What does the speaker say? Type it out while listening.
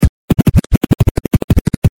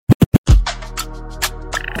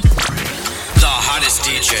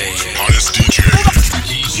Hottest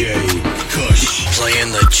DJ Kush.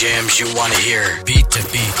 Playing the jams you wanna hear. Beat to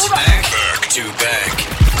beat. Back to back.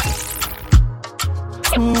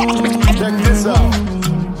 Check this out.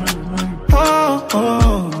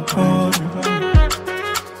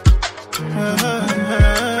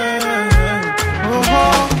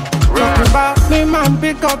 Talk about me, man,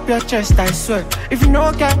 pick up your chest, I swear. If you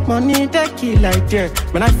don't get money, they kill like that.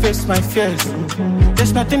 When I face my fears,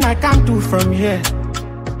 there's nothing I can do from here.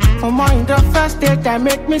 For more in the first date, I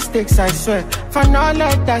make mistakes, I swear. For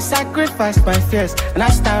knowledge, I sacrifice my fears. And I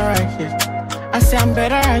stand right here. I say I'm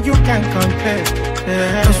better and you can't compare.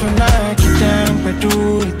 Yeah. Cause when I get down, I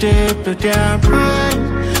do it, they their mind.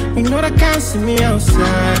 You know they can't see me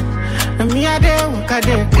outside. And me, I dare walk, I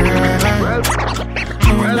dare cry.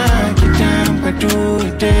 And when I get down, I do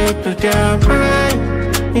it, they their mind.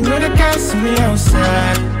 You know they can't see me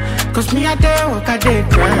outside. Cause me, I dare walk, I dare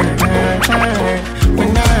cry.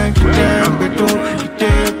 When I get down, I do it,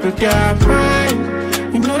 they their mind.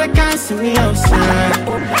 You know they can't see me outside.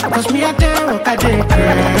 Cause me, I dare walk, I dare cry.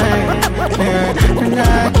 When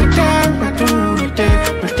I get down, I do it, they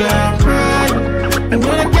their mind. You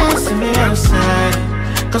know they can't see me outside.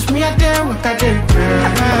 Cause me, I dare walk, I dare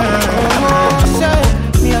cry.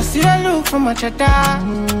 Say, me, I see the look from my cheddar.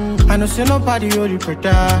 I don't see nobody hold you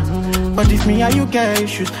better. But if me and you get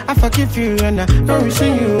issues, I forgive you and I don't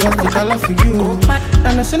resent you. I think I love for you.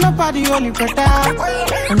 I don't see nobody hold you better.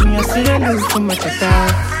 And me, I see the look from my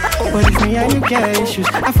cheddar. But if me and you get issues,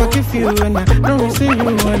 I forgive you and I don't resent you.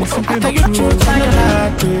 And it's simply the truth. I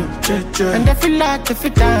lie to you. And I feel like if you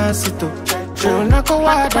dance it up. You not go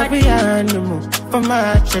out of the animal for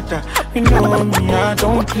my cheddar. You know me, I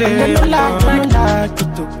don't play. I don't like to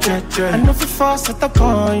do. I know if you force it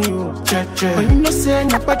upon you. But you know say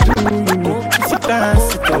nobody do you know. If you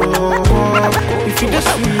dance it up, if you just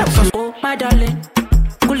sweet. Oh my darling,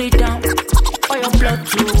 pull it down. For your blood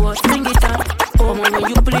to bring it down. Oh man, when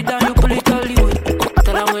you pull it down, you pull it all the way.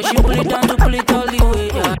 Tell her when she pull it down, to pull it all the way.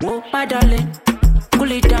 Yeah. Oh my darling,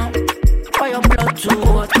 pull it down. For your blood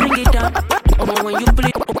to bring it down. Oh man, when you pull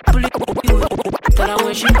it all the way. Tell her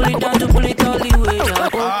when she pull it down, to pull it all the way. Yeah.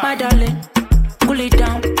 Oh my darling, pull it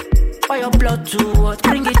down. For your blood to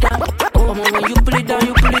bring it down. Oh man, when you pull it down,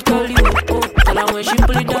 you pull it all the way. Oh, tell her when she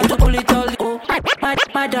pull it down, to pull it all the way. Oh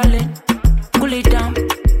my darling, pull it down.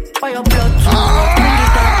 For your blood to bring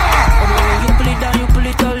it down. Oh man, when you pull it down, you pull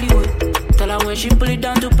it all the way. Tell her when she pull it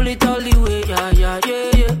down, to pull it all the way. Yeah.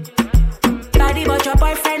 Daddy, but your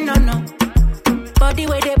boyfriend no. Body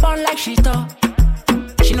where they burn like she thought.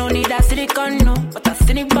 She no need that silicone, no. But that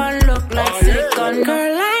silicone look like silicone, no.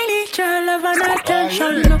 Girl, I need your love and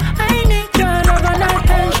attention, no. I need your love and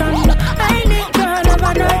attention, no. I need your love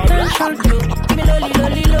and attention, no. Give me lolly,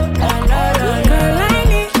 la, la. Girl, I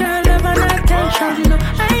need your love and attention, no.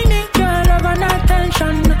 I need your love and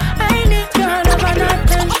attention, no. I need your love and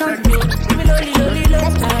attention, no. Give me lolly, la,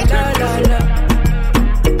 la.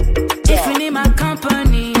 If you need my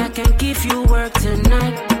company, I can give you work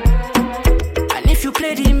tonight. And if you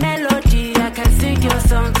play the melody, I can sing your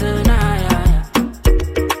song tonight.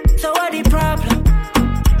 So what the problem?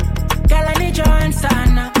 Girl, I need your answer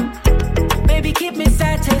now. Baby, keep me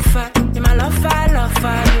satisfied. You my love for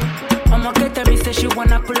you. I'ma get her, me say she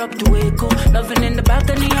wanna pull up to Echo. Loving in the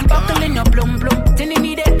balcony, I'm buckling your blum blum. Tinny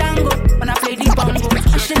need a tango when I play the bongo.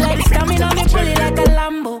 And she like the stamina, me pull it like a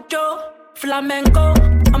Lambo. Joe, flamenco,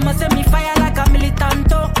 I'ma set me fire like a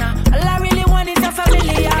militanto. All I really want is a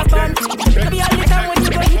family, a band. Maybe all the time when you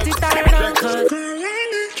go hit it around. Cause girl, I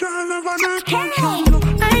need your love and attention.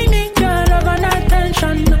 I need your love and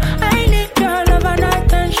attention. I need your love and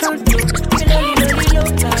attention.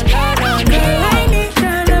 Girl, I need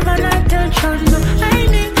your love and attention. I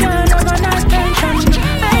need your love and attention.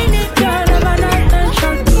 I need your love and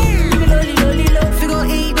attention. Figure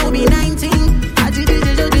 8, don't be 19. I did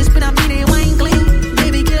this, but I'm in a wine clean.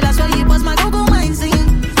 Baby girl, that's why you bust my go-go wine scene.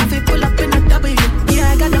 I feel pull up in the W.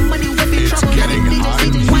 Yeah, I got the money with me trouble. It's getting hot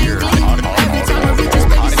in here. Every time I reach this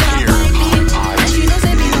baby, say I'm fine clean. And she knows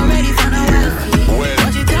they be not ready for no wife.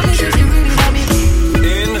 But you tell me that you really want me.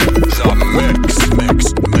 In the mix.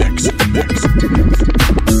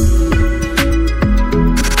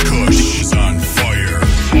 Kush is on fire.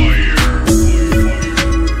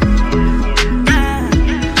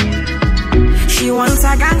 She wants a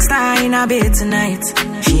gangster in a bed tonight.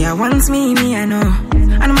 She wants me, I know.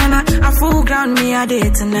 And man, a full ground me a day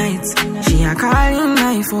tonight. She a calling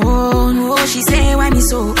my phone. Oh, she say why me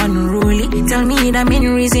so unruly. Tell me the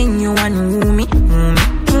main reason you want me.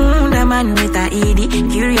 The man with a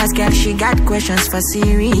ED. Curious girl, she got questions for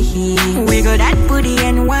Siri. Wiggle that booty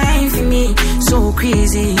and wine for me. So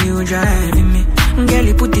crazy, you driving me. Girl,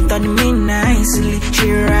 you put it on me nicely.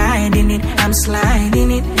 She riding it, I'm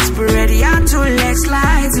sliding it. Spread your two legs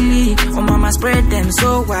slightly. Oh, mama, spread them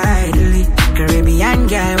so widely. Caribbean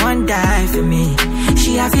girl won't die for me.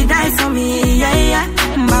 She have to die for me, yeah, yeah.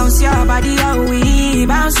 Bounce your body out, we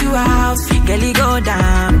bounce you out. Girl, you go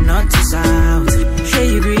down, not to south. Sure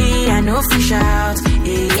you agree, I know fish out,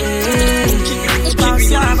 yeah.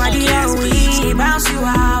 Bounce your body out, we bounce you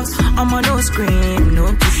out. I'm on no scream,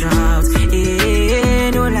 no to shout, yeah.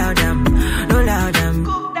 No loud them, no loud them.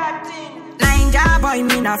 Ninja boy,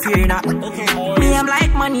 me not fear that. Me, I'm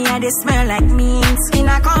like money and they smell like means. In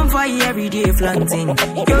a convoy every day flaunting.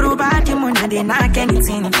 Yoruba the money they knock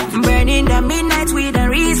anything. Burning the midnight with a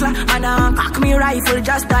Riesler. And cock me rifle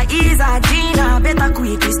just to ease a Gina. Better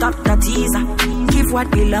quickly stop the teaser. Give what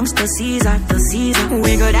belongs to Caesar, to Caesar.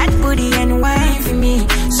 Wiggle that booty and wine for me.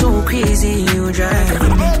 So crazy you drive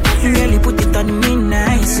me. Really put it on me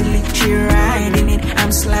nicely. She riding it,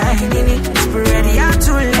 I'm sliding it. Spread your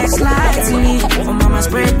two legs slightly. Oh mama,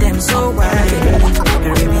 spread them so wide.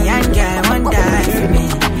 Caribbean girl won't die for me.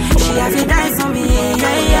 She have to die for me,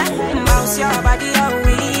 yeah, yeah. Bounce your body out,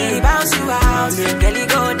 we bounce you out. Girl, you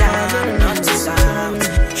go down, not to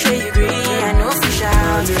south. Sure you agree, I know fish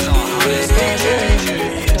out.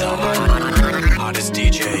 Hottest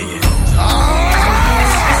DJ.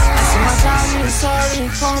 Sorry,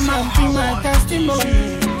 come and be my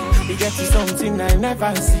testimony. You get to something I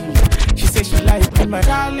never see. She said she like me, my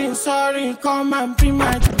darling. Sorry, come and be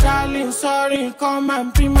my darling. Sorry, come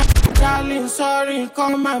and be my darling. Sorry,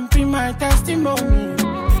 come and be my testimony.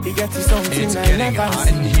 You get to something It's I getting never hot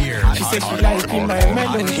see. in here. She said she like me, my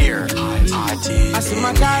melody. Here. I said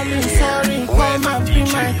my darling, sorry, come and be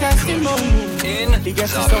my testimony. You get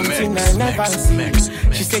to something I never see.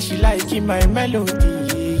 She said she like it, my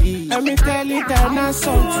melody. Let me tell you that not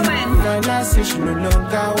something. Nana say she no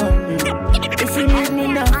longer want me. If you leave me,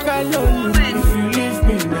 not felony. If you leave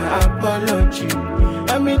me, not apology.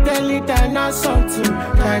 Let me tell you that not something.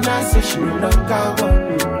 Nana say she no longer want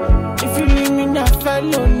me. If you leave me, not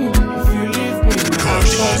felony. If you leave me, not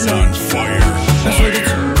Kush is on apology. That's where the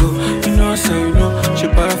fire. two go. You know I say no. She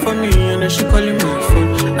para for me and then she calling my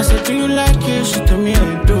phone. I said, do you like it? She told me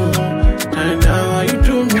I do. And now why you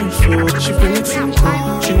do me so? She bring me to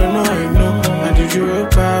go. She don't know I know. I did you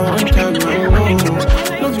up by one time.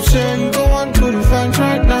 Don't be saying you go on to the fans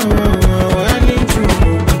right now. I need you.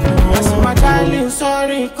 I said, my darling,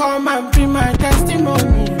 sorry, come and be my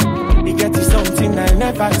testimony. You get to something I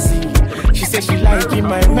never see. She said she like it,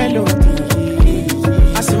 my melody.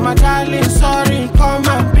 I said, my darling, sorry, come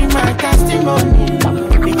and be my testimony.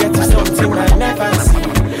 You get to something I never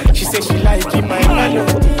see. She said she like it, my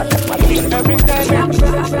melody. Every time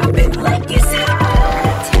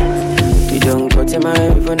you don't go to my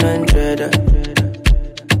iPhone 100.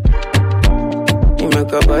 You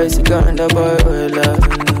make a bicycle and a boy well up.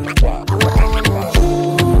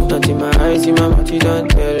 Not in my eyes, in my mouth, you don't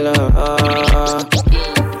tell her.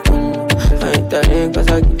 I ain't telling cause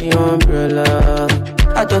I give you umbrella.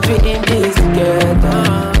 I thought we in this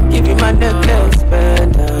together. Give you my necklace,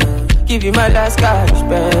 spender. Give you my last cash,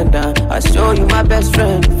 spender. I show you my best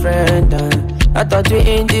friend. I thought we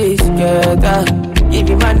in this together. Give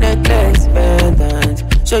you my necklace, pendant.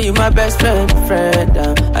 Show you my best friend.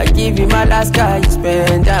 I give you my last cash,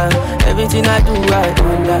 spender. Everything I do, I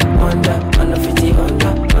under 50,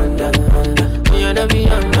 under. You know be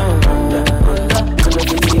under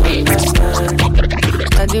 50, understand.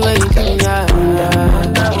 That's the way you do, yeah.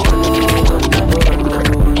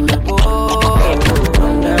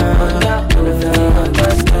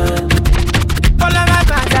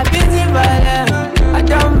 I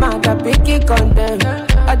don't matter, pick it on them.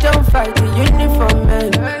 I don't fight the uniform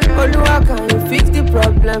men. Oluwa, can you fix the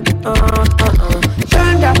problem?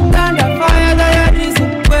 Thunder, fire, that your reason.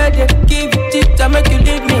 Where they give you tip to make you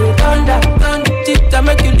leave me. Thunder, tip to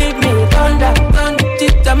make you leave me. Thunder,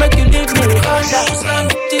 tip to make you leave me. Thunder,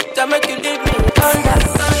 tip to make you leave me. Thunder,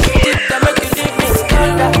 tip to make you leave me.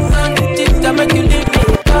 Thunder, tip to make you leave me.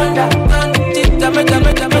 Thunder, tip to make you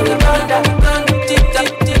leave me. Thunder, tip to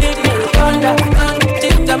leave me. Thunder,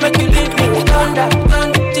 tip to make you leave me. Thunder,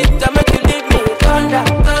 tip to make you leave me. Thunder,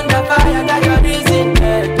 fire, that your reason.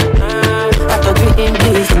 I thought we in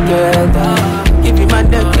this together. Give you my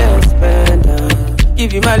necklace, spender.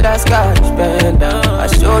 Give you my last cash, spender. I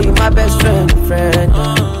show you my best friend.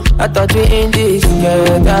 I thought we in this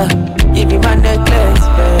together. Give you my necklace,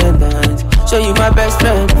 pendant. Show you my best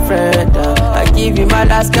friend. I give you my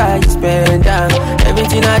last cash, spender.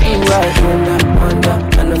 Everything I do, I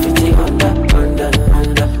under 50, under.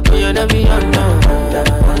 Oh, you never be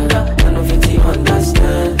under 50,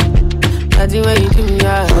 understand. That's the way you do me,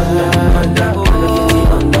 yeah. Under 50,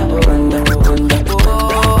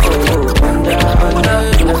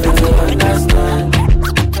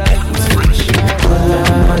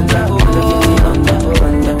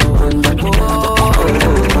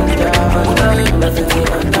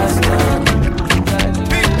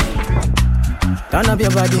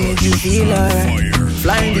 body make you feel alright.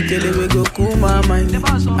 Flying the kele we go cool my mind.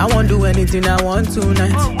 I won't do anything I want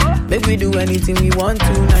tonight. Make we do anything we want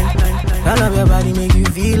tonight. I love your body make you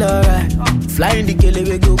feel alright. Flying the kele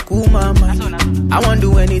we go cool my mind. I won't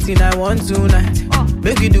do anything I want tonight.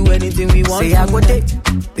 Make we do anything we want. Say I go take,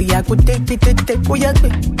 I go take, oh yeah,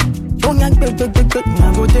 don't yank, I go take, I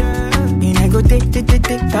go take,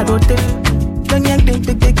 I go take, don't yank,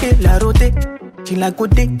 la rote. She like go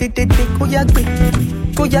take, oh yeah,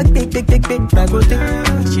 go yak, I go take.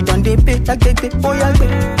 She done dey pay, oh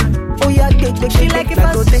yeah, she like it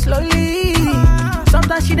fast slowly.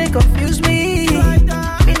 Sometimes she dey confuse me.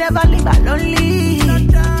 Me never leave her lonely.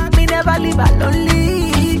 And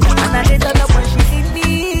I dey turn up when she need me.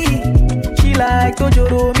 She like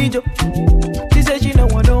Tojoro Mijo. She say she no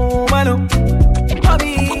want no man,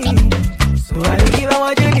 mommy. So I give her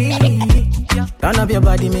what you need. Turn up your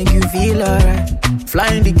body, make you feel alright.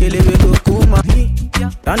 Flying the kele we go cool my.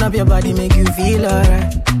 Turn up your body, make you feel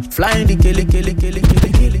alright. Flying the kele.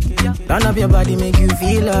 Turn up your body, make you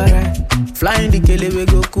feel alright. Flying the kele we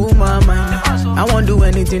go cool my mind. I won't do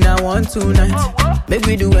anything I want tonight. Make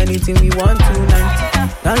we do anything we want tonight.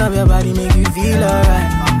 Turn up your body, make you feel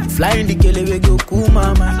alright. Flying the kele we go cool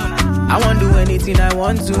my mind. I won't do anything I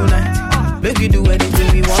want tonight. Make we do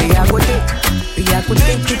anything we want. Say I go take, oh yeah,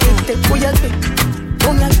 oh yeah,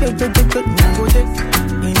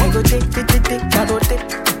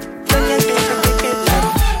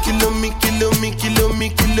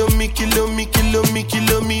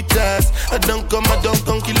 kilometers. I don't come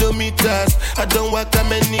kilometers. I don't walk that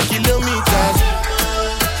many kilometers.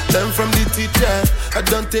 Learn from the teacher. I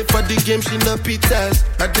don't take for the game, she no pitas.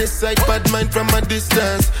 I decide bad mind from a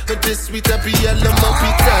distance. Not this sweet, I be all on my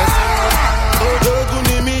pitas.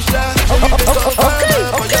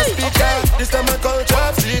 Okay. This time I call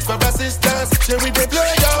chopsticks for assistance. Shall we blow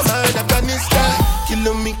your mind, Afghanistan?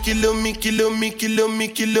 Kilometers.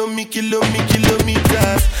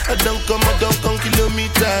 I don't come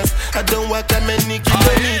kilometers. I don't walk that many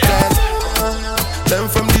kilometers. Learn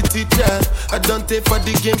from the teacher. I don't take for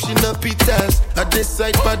the game, she no pitas. I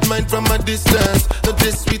decide bad mind from a distance. Not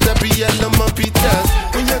this sweet, I be all on my pitas.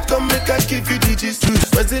 When you come, make I give you digits.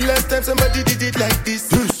 When's the last time somebody did it like this?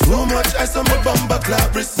 Too much ice on my bumper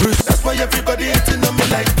clap wrist. That's why everybody hating on me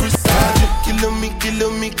like Chris.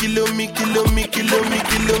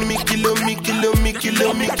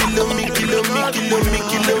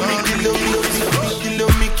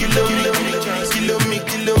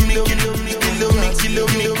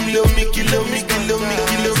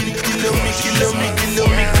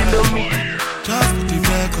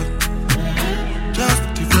 Just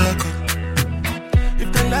for the record. If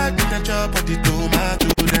they like me, then chop at the tomato,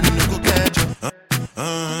 then no go catch you.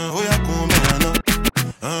 Oh yeah, come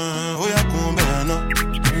on.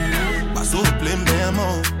 Pass up, blame them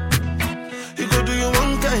all. You go do you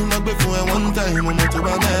one time, not before one time, I'm not to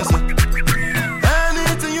mess.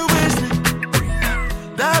 Anything you wish me,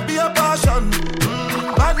 that be a passion.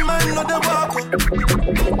 Bad man, not the walk.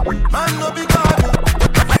 Man, no be God.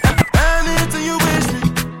 Anything you wish me,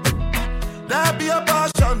 that be a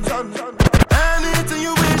passion. Anything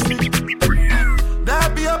you wish me,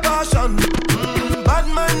 that be a passion. Bad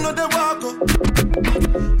man, no the walk.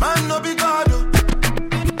 Man, no be God.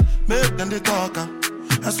 Make them the talker.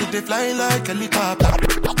 As we they fly like a helicopter.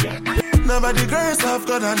 Now by the grace of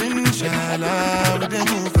God and inshallah, we they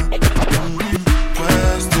move.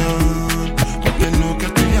 Question, but they no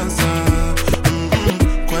get the answer.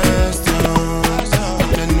 Question, but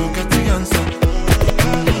they no get the answer.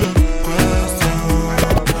 Question,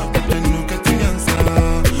 but they no get the answer.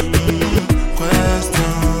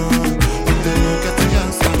 Question, but they no get the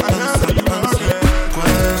answer. Question,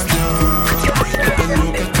 but they no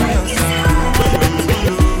get the answer.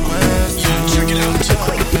 Check it out.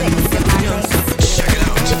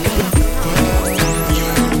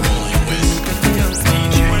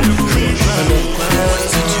 You're rolling with DJ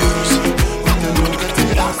Kush.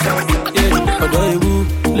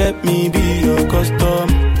 Let me be your custom.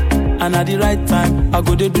 And at the right time, I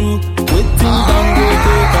go to do waiting down, go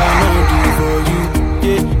take I know do for you.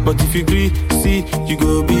 Yeah, but if you agree, see, you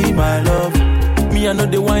go be my love. Me, I know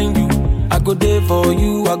they wind you. I go there for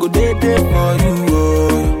you, I go there for you.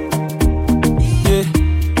 Oh. Yeah,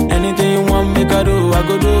 anything you want, make I do, I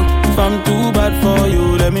go do. If I'm too bad for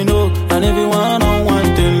you, let me know. And if you want on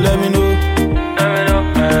one thing, let me know.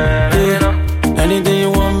 Anything you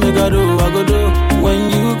want, make I do, I go do. When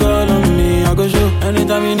you call on me, I go show.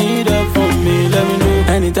 Anytime you need help from me, let me know.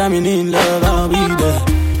 Anytime you need love, I'll be there.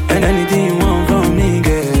 And anything you want from me,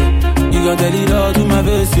 girl, you gon' tell it all to my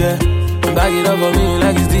face, yeah. Back it up for me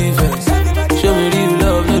like it's defense. Show me real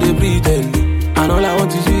love, no they pretend. And all I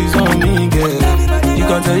want is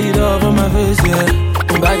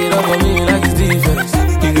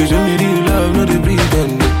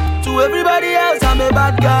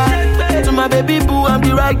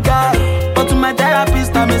my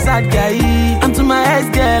therapist, I'm a sad guy. And to my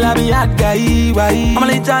ex-girl, I be hard guy. Why? I'm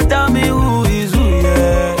like, tell me who is who,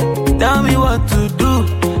 yeah. Tell me what to do.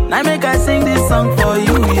 Now make I sing this song for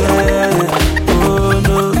you, yeah. Oh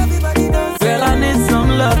no, girl, I need some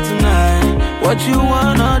love tonight. What you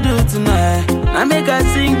wanna do tonight? Now make I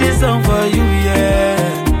sing this song for you, yeah.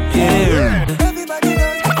 Yeah.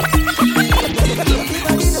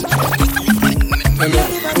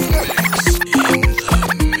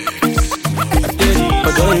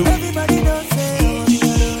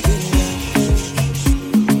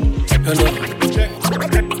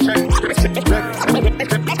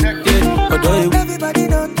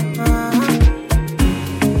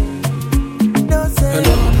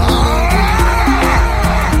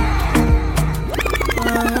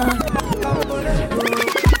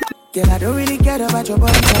 Girl, I don't really care about your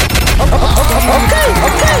body. Okay.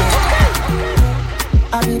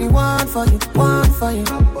 I be the one for you, one for you. Okay.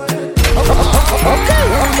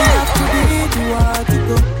 Have to be the one to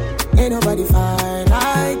go. Ain't nobody fine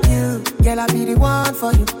like you. Girl, I be the one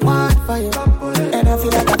for you, one for you. And I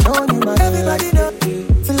feel like I've known you my whole life.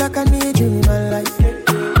 Feel like I need you in my life.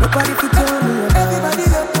 Nobody can tell me about everybody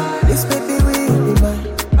know. This baby will be mine.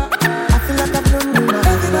 I feel like I've known you my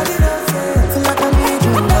whole life. Feel like I need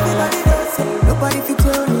you in my life. Nobody can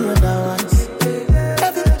tell me otherwise.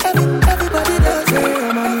 Everybody does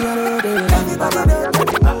it. Money all over there. Everybody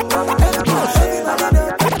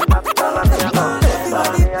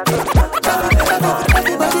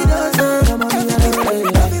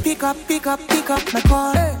does it. Pick up my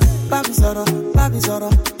call. Baby Zoro.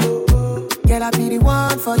 Girl, I be the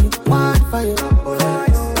one for you, one for you.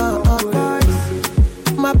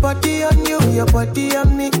 My body on you, your body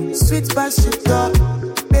on me. Sweet passion talk.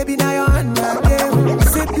 Baby, now you're on my game.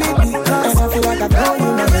 Simply because I feel like I know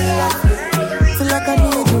you my life. Feel like I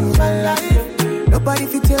need you in my life. Nobody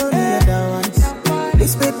can tell me otherwise.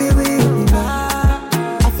 This baby will be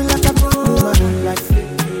mine. I feel like I know you my life.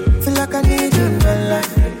 Feel like I need you in my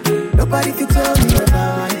life. Nobody can tell me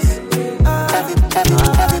otherwise.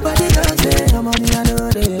 Everybody does it. No money, I know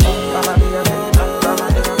they.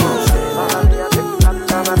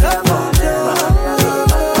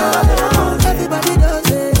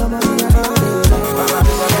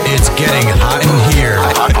 It's getting hot in here.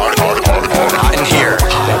 Hot in here.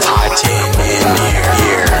 Hot in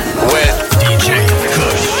here. With DJ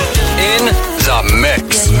Kush in the mix.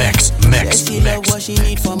 She love what she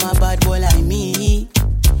need from a bad boy like me.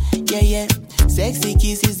 Yeah. Sexy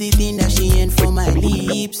kiss is the thing that she ain't for my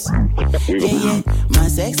lips. Yeah. My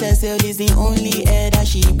sex herself is the only air that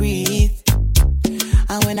she breathes.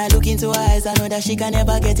 And when I look into her eyes, I know that she can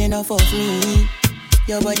never get enough of me.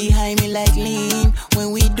 Your body high me like lean.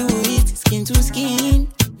 When we do it, skin to skin.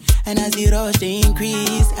 And as the rush they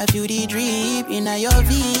increase, I feel the drip in your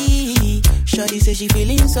V. Shorty say she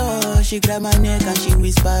feeling so. She grab my neck and she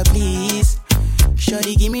whisper please.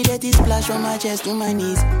 Shorty give me that splash from my chest to my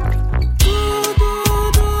knees.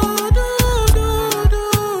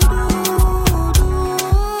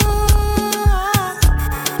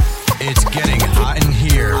 It's getting hot in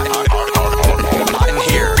here. Hot in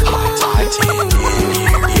here. Hot in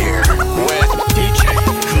here. With DJ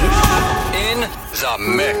Kush in the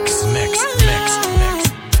mix.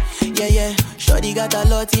 Yeah. Shorty got a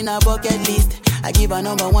lot in her bucket list. I give her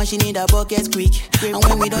number one, she need a bucket quick. And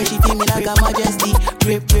when we done, she feel me like a majesty.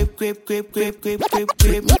 Grip.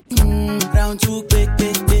 Round two, quick.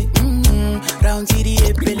 Round three,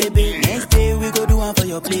 baby. Next day we go do one for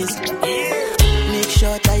your place. Make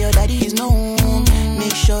sure that your daddy is known.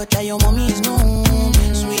 Make sure that your mommy is known.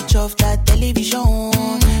 Switch off that television.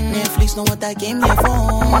 Netflix know what I came here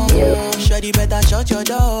for. Shorty better shut your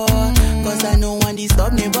door, cause I know one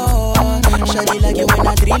disturb me, boy. Shorty like you when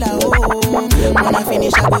I drill a hole. When I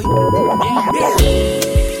finish I go.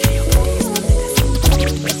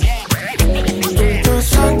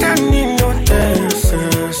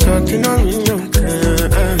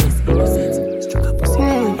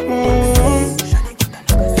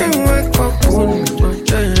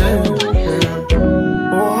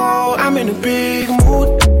 Oh, I'm in a big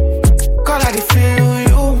mood. Call I feel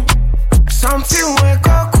you. Something wake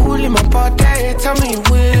up cool in my body. Tell me you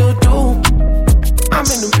will do. I'm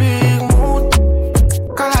in a big mood.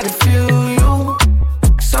 Call I feel you.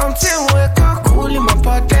 Something wake up cool in my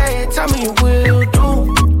body. Tell me you will do.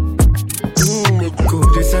 Go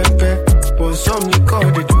December. But some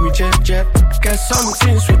liquor they do me jet. Get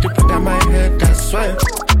something sweet to put on my head, I swear.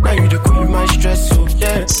 Now you the cool my stress, so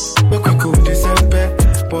yeah. Make we go December.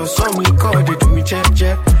 But some liquor they do me jet.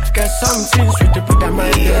 Get something sweet to put on my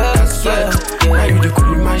head, I swear. Now you the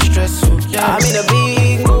cool my stress, so yeah. I'm in a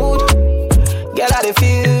big mood. Girl, I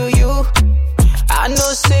feel you.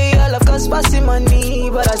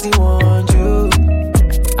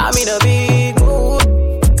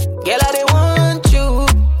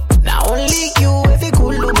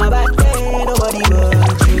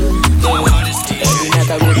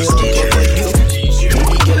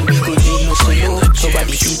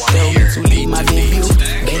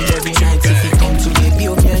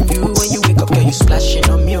 you splashing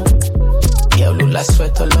on me. Yeah, look like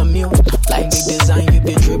sweat all on me. Like the design, you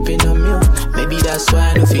be dripping on me. Maybe that's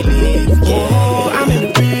why I don't feel it. Yeah, oh, I'm in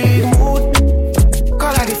a big mood.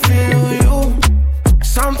 Call I feel you.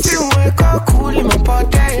 Something wake up cool in my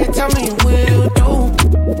body. Tell me you will do.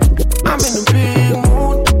 I'm in a big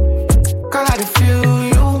mood. Call I feel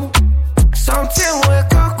you. Something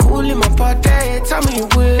wake up cool in my body. Tell me you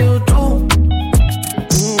will do.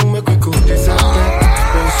 Make we go this and that.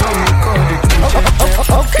 When some call it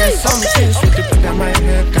okay. Some things with the put on my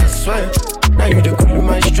head, that's why. Now you the cool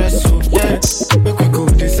my stress, so yeah. Make we go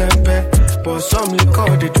this and that. But some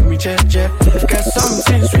call it do me check. Get some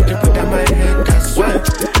things with the put on my head, that's why.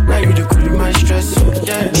 Now you the cool my stress, so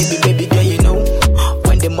yeah. Baby, girl, you know.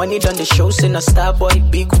 When the money done the show, send a star boy,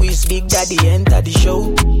 big whiz, big daddy enter the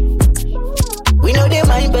show. We know they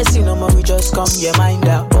mind best, no more, we just come, yeah, mind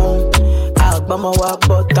our own. I'll bum a walk,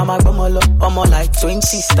 but I'm a bum a lot, I'm like 20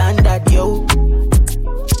 standard, yo.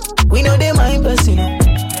 We know they mind best, we not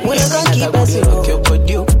gonna keep us, your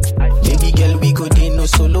body, yo. Baby girl, we go day no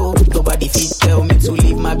solo. Nobody fit tell me to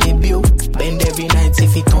leave my baby, yo. Bend every night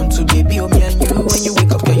if it turn to baby, yo. Me and you, when you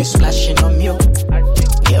wake up, girl, you splashing on me, yo.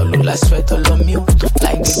 Girl, look like sweat all on me, yo.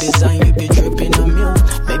 Like the design, you be dripping on me, yo.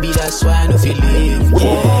 Maybe that's why I don't feel it,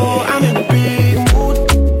 yeah. Oh, I'm in a big mood.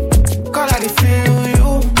 Call I feel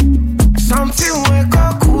you. Something wake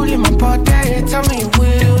up cool in my body. Tell me you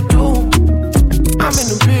will do. I'm in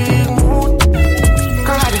a big mood.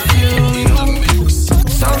 Call I feel you.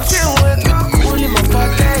 Something wake up cool in my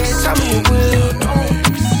body. Tell me you will do.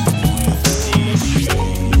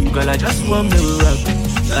 Girl, I just want me rock.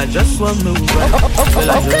 I just want me rock. Girl,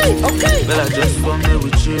 I just want me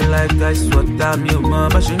with you like ice water. Me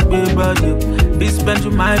mama shouldn't be about you. Be spent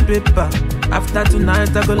you my paper. After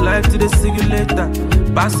tonight, I go live to the see you later.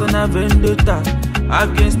 Pass on a vendetta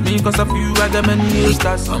against me, cause of you, I got many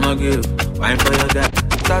haters. I'ma give wine for your guy.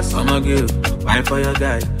 That's I'ma give wine for your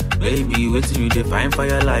guy. Baby, waiting you define for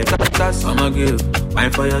your life. That's I'ma give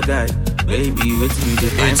wine for your guy. Baby, waiting you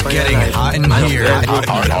define for your life. It's getting hot in here.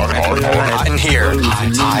 Hot in here.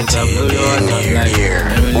 Hot in here.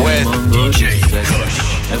 With DJ Kush.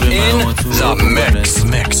 In the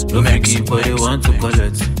mix. But they want to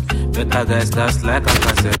collect. Better guys that's like a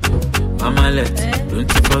cassette. Mama let, don't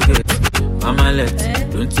you forget. Mama let,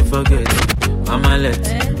 don't you forget. Mama let,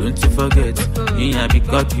 don't you forget. Me I be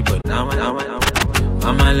cocky, but now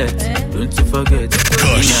Mama let, don't you forget.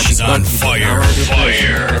 Kush is on fire. I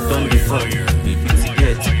don't be fuck. Baby to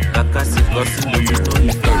get. Like I said, gossip, but you know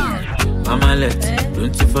you fuck. Mama let,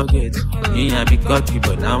 don't you forget. Me I be cocky,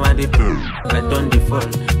 but now I dey burn. I don't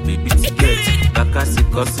default. Baby to get. Like I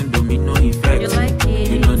said, gossip, but me no effect.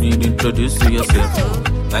 You don't need to introduce to yourself.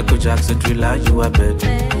 Michael Jackson thriller, you are better.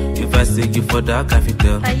 If I say you for dark, I feel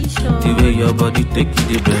tell. The way your body take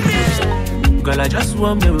you, the best. Girl, I just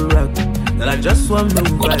want me rock. Girl, I just want me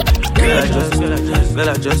rock. Girl,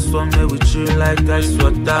 I just want me with you like ice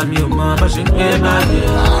water. Me, mama, she pay my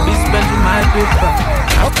bill. Be spending my paper.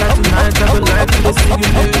 After tonight, I go like to the see you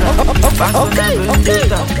later. Pass on a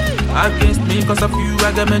vendetta against me, cause of you,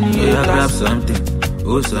 I got many haters. I grab something.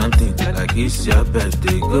 Oh, something like it's your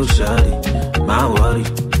birthday, go shawty. My worry,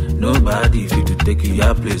 nobody if you to take you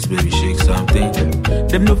your place, baby, shake something.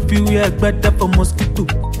 Them no feel we act better for mosquito.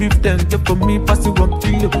 Beef them, get for me, pass it 1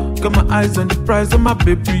 kilo. Got my eyes on the prize of my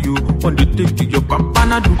baby, you. Want to take you, your papa,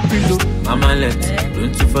 na do pillow. Mama let,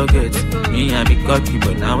 don't you forget. Me, I be cocky,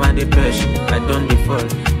 but now I the pressure. I don't default,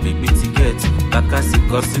 baby, to get. Like I see,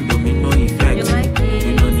 causing domino effect.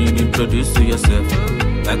 You don't need to introduce to yourself.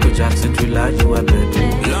 Michael Jackson thriller, you are better.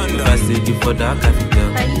 If I say you for dark, I feel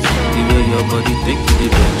tell. The way your body take you the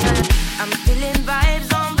best. I'm feeling vibes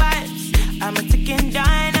on vibes. I'm a ticking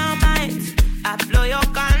dynamite. I blow your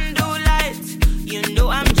candle lights. You know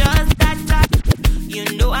I'm just that type. You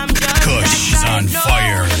know I'm just Kush is on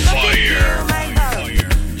fire.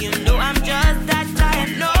 You know I'm just that type.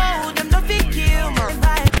 No, them no fit kill my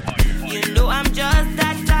vibe. You know I'm just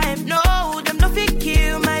that type. No, them no fit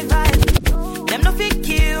kill my vibe. Them no fit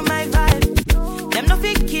kill my vibe. Them no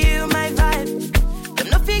fit kill my vibe. Them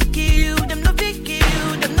no fit kill. Them no fit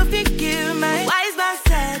kill. Them no fit kill my. Wise man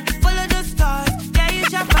said, follow the stars. Yeah, you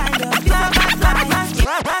shall find us. This a bad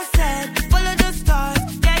vibe. Man said, follow the stars.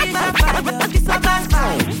 Yeah, you shall find us. This a bad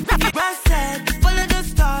vibe. Man said, follow the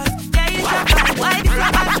stars. Yeah, you shall find us.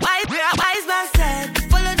 Wise man said,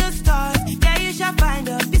 follow the stars. Yeah, you shall find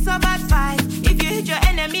us. This a bad vibe. If you hit your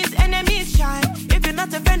enemies, enemies shine. If you're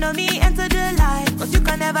not a friend of me, enter the light. Cause you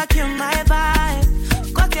can never kill my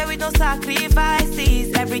vibe. Got here with no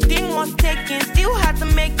sacrifices. Everything was taken, still had to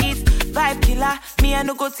make it. Vibe killer, Me, I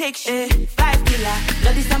no go take shit. Vibe killer,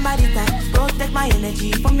 bloody somebody time. Protect my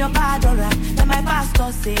energy from your bad aura. Let my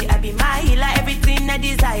pastor say I be my healer. Everything I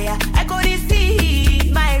desire, I go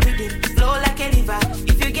receive. My rhythm flow like a river.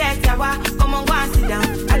 If you get yawa, come on, go and sit down.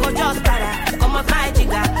 I go just para, come up my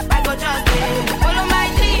jigger. I go just follow my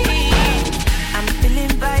dream. I'm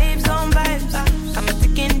feeling vibes on vibes. I'm a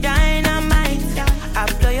ticking dynamite. I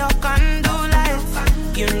blow your candle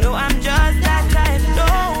lights. You know I'm just that type.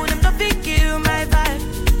 No, them no fit kill my vibe.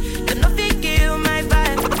 Them no fit kill my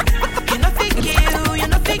vibe. You no fit kill, you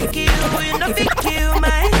no fit kill, you no fit kill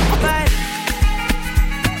my vibe.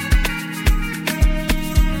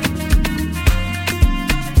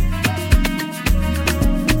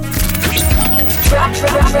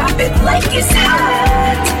 Drop it like it's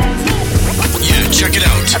hot. Yeah, check it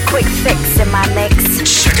out. A quick fix in my mix.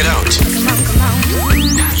 Check it out. Come on.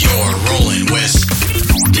 You're rolling with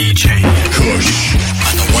DJ Kush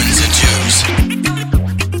on the ones and twos.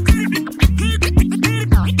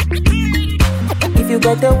 If you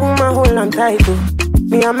get the woman, hold on tight, oh.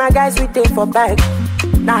 Me and my guys, we take for bike.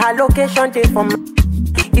 Now her location, take for my.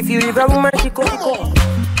 If you leave a woman, she go.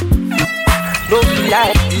 Don't be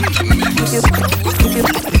like.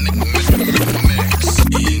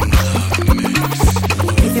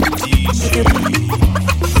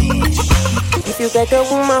 If you get a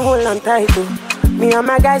woman, hold on tight, oh. Me and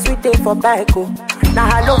my guys, we take for bike, oh. Now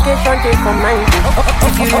her location, take for mine, oh.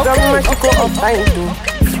 If you leave a woman, she go up fine, oh.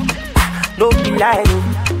 Don't be lying,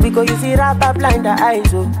 oh. We go use it rapper blind the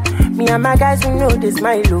eyes, oh. Me and my guys, we know they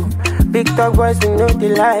smile, oh. Big talk boys, we know they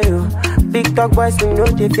lie, oh. Big talk boys, we know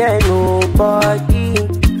they fear nobody.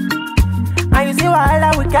 And you see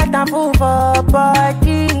wahala, we can't move for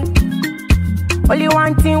body. Only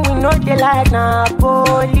one thing we know they like now,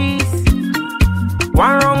 police.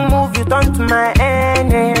 One wrong move, you turn to my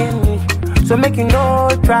enemy. So make you no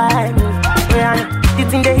try me. Yeah. The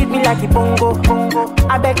thing they hit me like a bongo.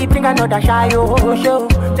 I beg you bring another shy show.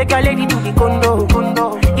 Take your lady to the condo.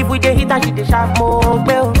 If we dey hit and she dey sharp more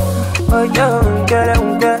bell. Oh yo,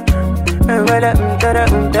 girl.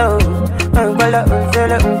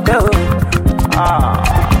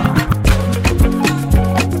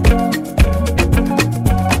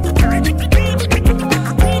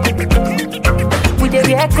 We dey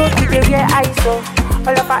wear coat, we dey wear ISO.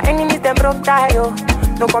 All of our enemies them broke tie, oh.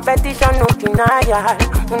 No competition, no denial.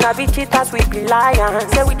 Una be cheaters, we be lions.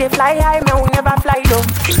 Say we dey fly high, man, we never fly low.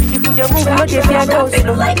 If we dey move, we no dey fear no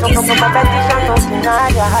slow. No competition, no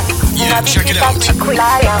denial. Yeah, check it out. A quick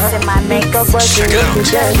fix in my mix. Check it out.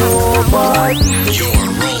 You're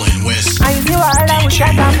rolling with DJ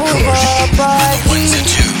Kush, ones and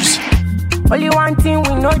twos. Only one thing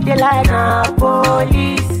we know they like now,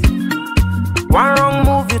 police. One wrong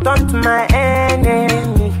move, you turn to my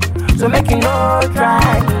enemy. So make you no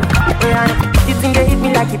try me. You think they hit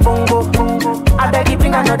me like a bongo. I beg you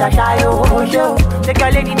bring another shy show. Take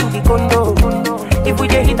your lady to the condo. If we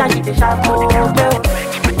dey hit and she dey sharp more bell.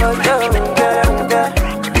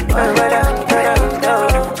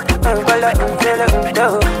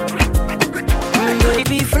 The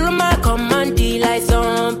people of my command, like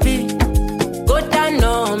zombie. Go down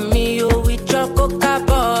on me, you with your coca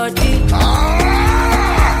body.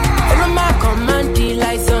 Follow my command,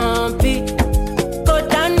 like zombie. Go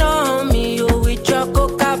down on me, you with your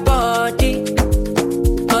coca body.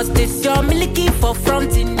 Cause this your milky for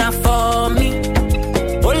front enough for me.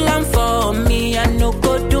 Hold on for me, I no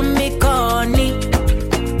go do me corny.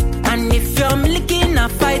 And if you're milky na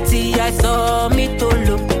fighty, I saw me to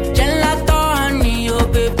look.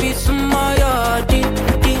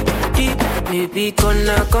 Baby,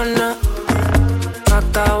 gonna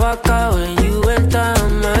waka when you enter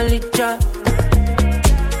Malicha.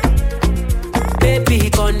 Baby,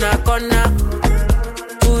 gonna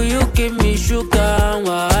will you give me sugar and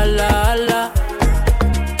wahala?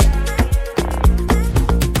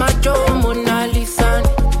 Macho Mona Lisa,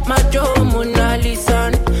 Macho Mona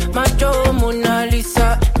Lisa, Macho Mona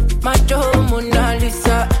Lisa, Macho Mona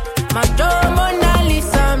Lisa, Macho Mona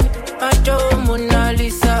Lisa, Macho Mona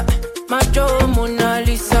Lisa. Macho Mona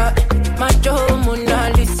Lisa, Macho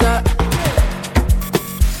Mona Lisa.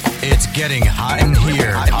 It's getting hot in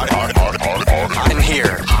here. Hot in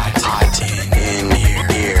here. Hot in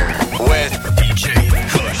here. With DJ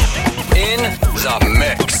Kush in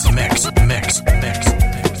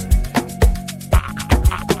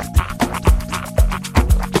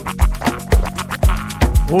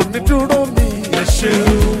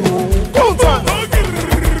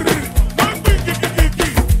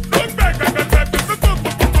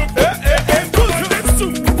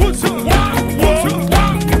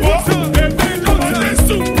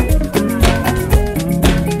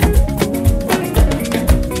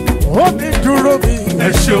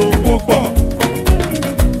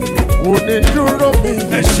onídúró mi.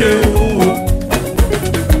 Ẹ ṣeun o.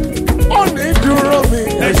 Onídúró mi.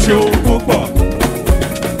 Ẹ ṣeun púpọ̀.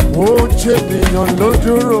 Ó jẹ́ ènìyàn ló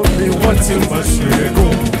dúró mi. Wọ́n ti mọ̀ ṣe é kó.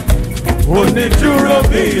 Onídúró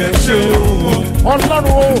mi ẹ ṣeun o. Ọlọ́run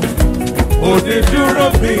o. Onídúró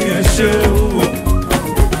mi ẹ ṣeun o.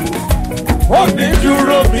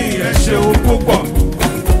 Onídúró mi ẹ ṣeun púpọ̀.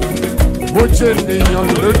 Ó jẹ́ ènìyàn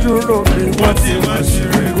ló dúró mi. Wọ́n ti mọ̀ ṣe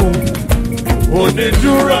é kó.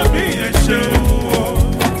 Onídúró mi ẹ ṣeun o.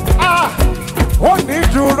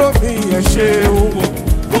 Onídúró mi ẹ ṣeun o.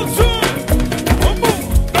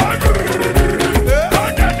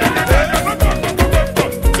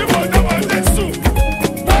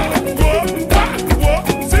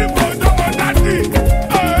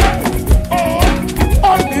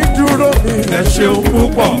 Ẹ ṣeun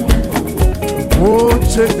púpọ̀. Ó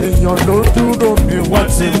jẹ́ ènìyàn ló dúró mi. Wọ́n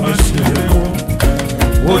ti mọ̀ ṣe é o.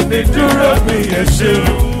 Onídúró mi ẹ ṣeun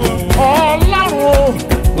o. Ọlọ́run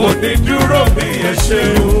o. Onídúró mi ẹ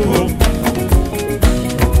ṣeun o.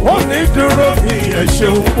 Onídúró mi ẹ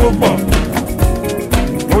ṣeun púpọ̀.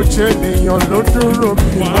 Ó jẹ́ ènìyàn ló dúró mi.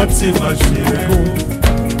 Wọ́n ti mọ̀ ṣe é o.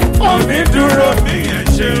 Onídúró mi ẹ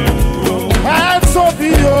ṣeun o. Ẹ tóbi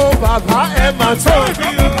o, bàbá ẹ máa tóbi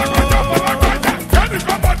o.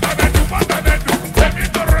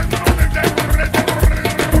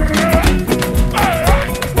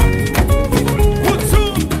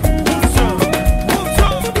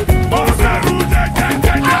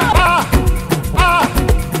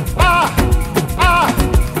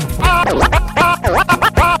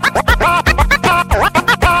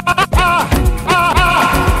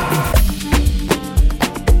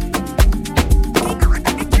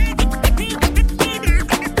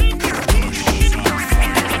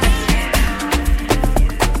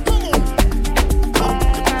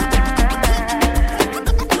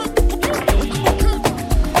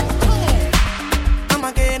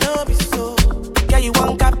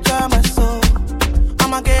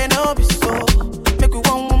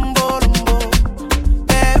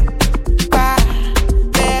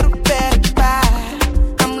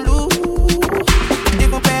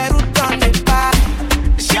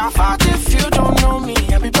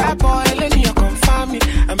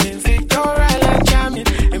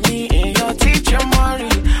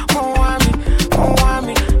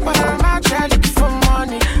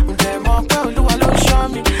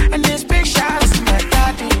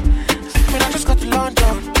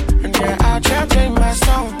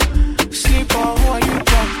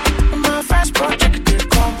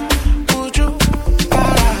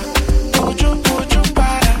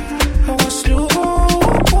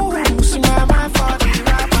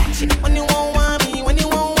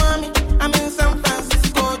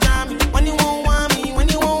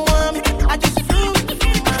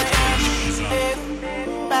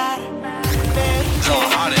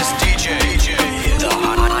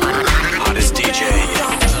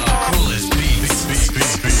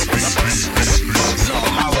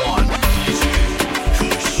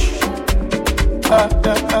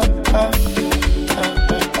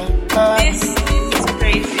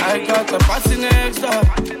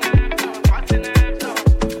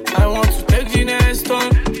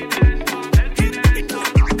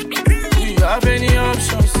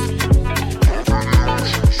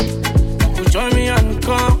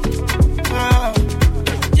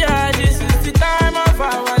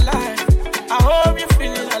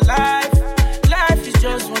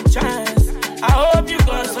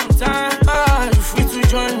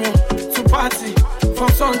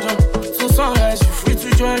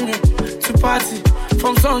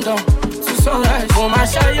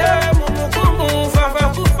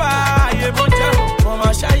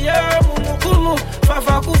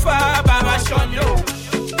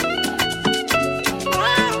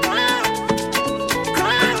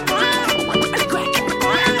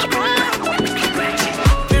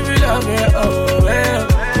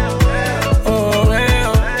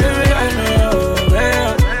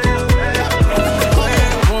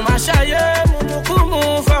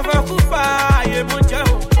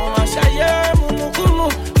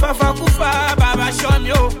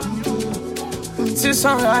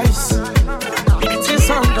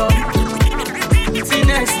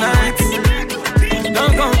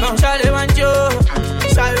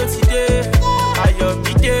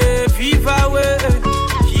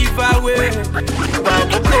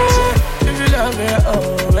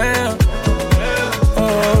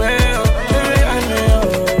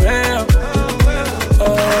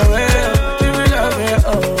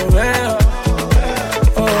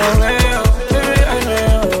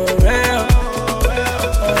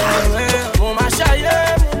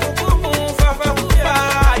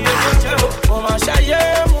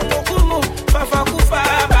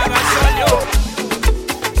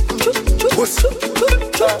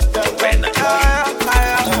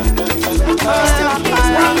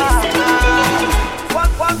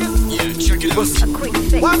 Check it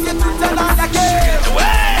out. Want you to tell on again.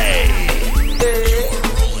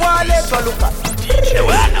 Wale Baluka.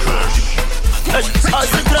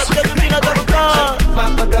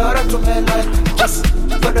 Badara to me like,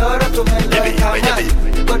 badara to me like,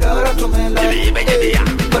 badara to me like,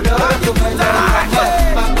 badara to me like,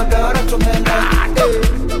 badara to me like,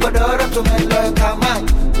 badara to me like,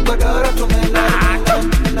 badara to me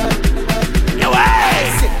like,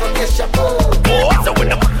 sit on your chapeau. What's the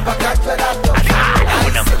winner? Pakat pedato.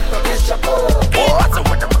 Sit on your chapeau. What's the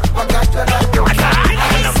winner? Pakat pedato.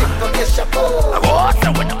 Sit on your chapeau. What's the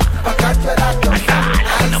winner? Pakat pedato.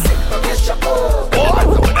 Sit on your chapeau. What's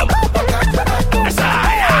the winner? Pakat pedato.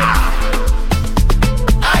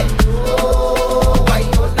 Ay, oh, why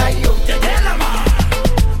you na you?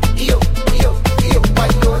 Yo, why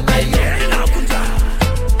you na you?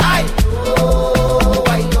 Ay, oh,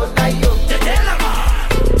 why you na you?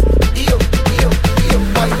 Yo,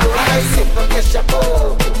 why you na you? Sit on your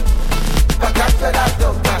chapeau. Pakat pedato.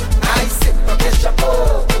 Ay, sit on your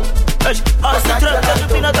chapeau.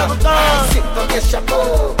 Sit on your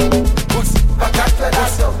chapeau. Pakat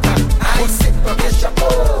pedato. Ay, sit on your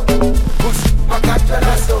chapeau. Pakat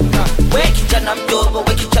pedato. Wake it and I'm dope,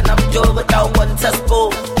 wake it and I'm dope, that one test go.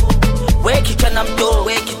 Wake it and I'm dope,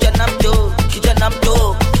 wake it and I'm dope, it and I'm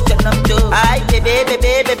dope, it and I'm dope. Ay,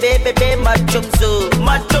 baby, my chum zoo.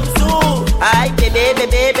 Ay,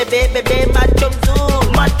 baby, my chum zoo.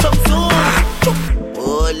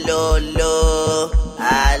 Oh, lo,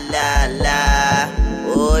 ah, la,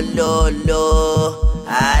 oh, lo,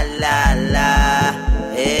 ah, la,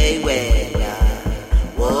 hey, wena,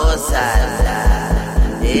 oh, sala,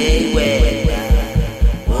 hey, wena,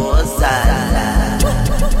 oh, sala.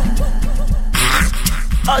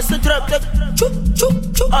 Also drop the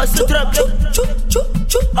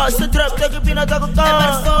also drop the pina taco.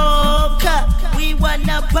 We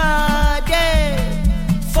wanna party.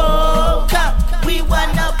 Foca, we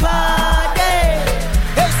wanna party.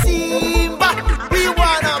 Hey Simba, we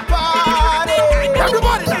wanna party.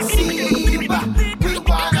 Everybody now Simba, we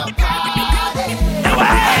wanna party.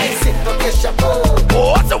 Hey, sit on your chapeau.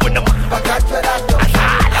 What's the winner? Pakat pedato. Sit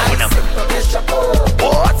on your chapeau.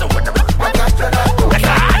 What's the winner? Pakat pedato.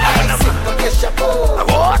 Sit on your chapeau.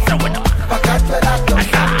 What's the winner? Pakat pedato.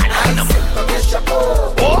 Sit on your chapeau.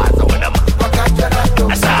 What's the winner? Pakat pedato.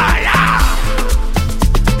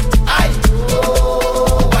 Ay,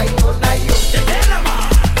 oh, why you na you?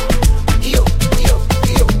 Yo,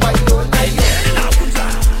 why you na you?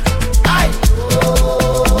 Ay,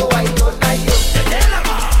 oh, why you na you?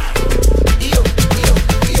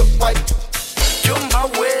 Yo, why? You my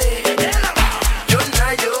way, you na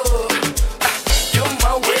yo. You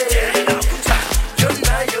my way, you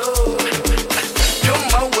na yo. You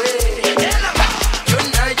my way, you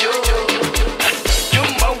na yo. You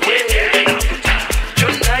my way, you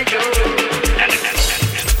na yo.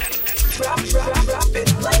 Drop it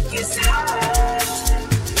like it's hot.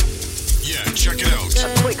 Yeah, check it out. A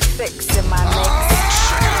quick fix in my mix.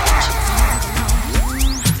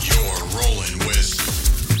 You're rolling with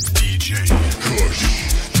DJ Kush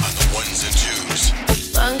on the ones and twos.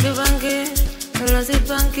 Banky, lousy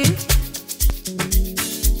banky.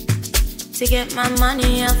 To get my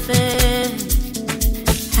money off it.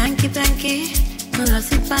 Hanky panky,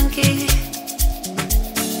 lousy banky.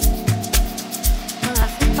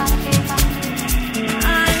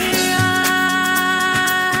 I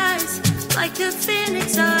rise like the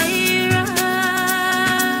phoenix. I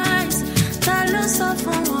rise. Talo sọ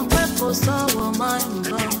fún wọn pé kò sówó mọ́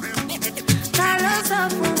nígbà. Talo sọ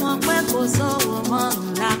fún wọn pé kò sówó mọ́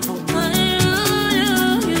lápò.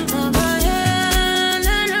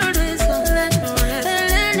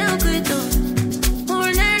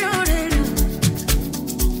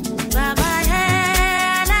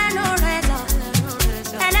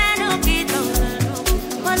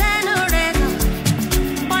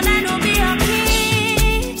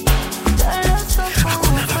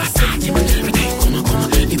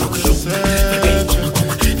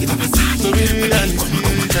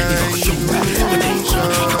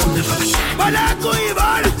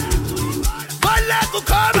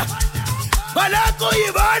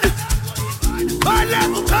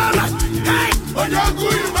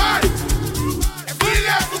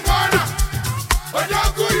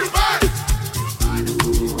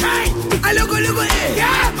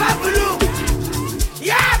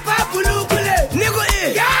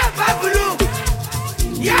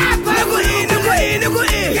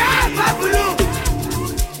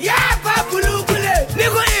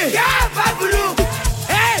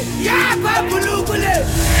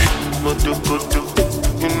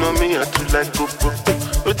 You know me, I too like go.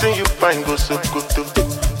 Everything you find go so good too.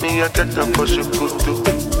 Me, me, I got a for Shokoto.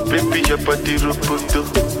 Baby, your body roboto.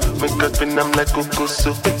 Make up when I'm like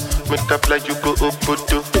Kokoso. Make up like you go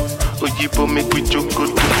Obodo. Oyibo make we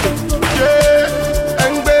Jokoto. Yeah,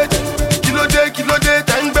 and bed. Kilo day,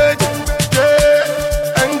 tang bed.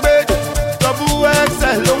 Yeah, and bed. Double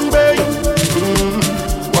XL, long bed.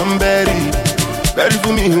 One berry. Berry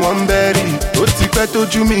for me, one berry. Ó ti pẹ́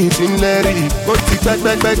tójú mi ti ń lẹ́rìí. Ó ti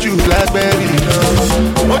pẹ́ jù blackberry lọ.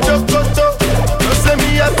 Ojokoto, no say me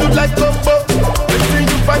I do like Coco. Wetin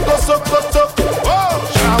you find go Sokoto? Oh,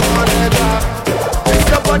 shower leather. This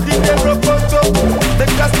your body dey roboto.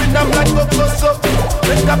 Make us spin am like Kokoso.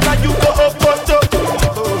 Make up like you go Opoto.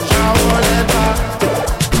 Oh, shower leather.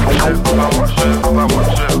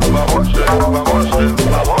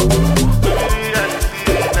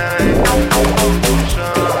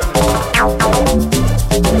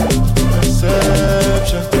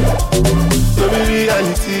 Perception, the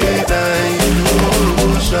reality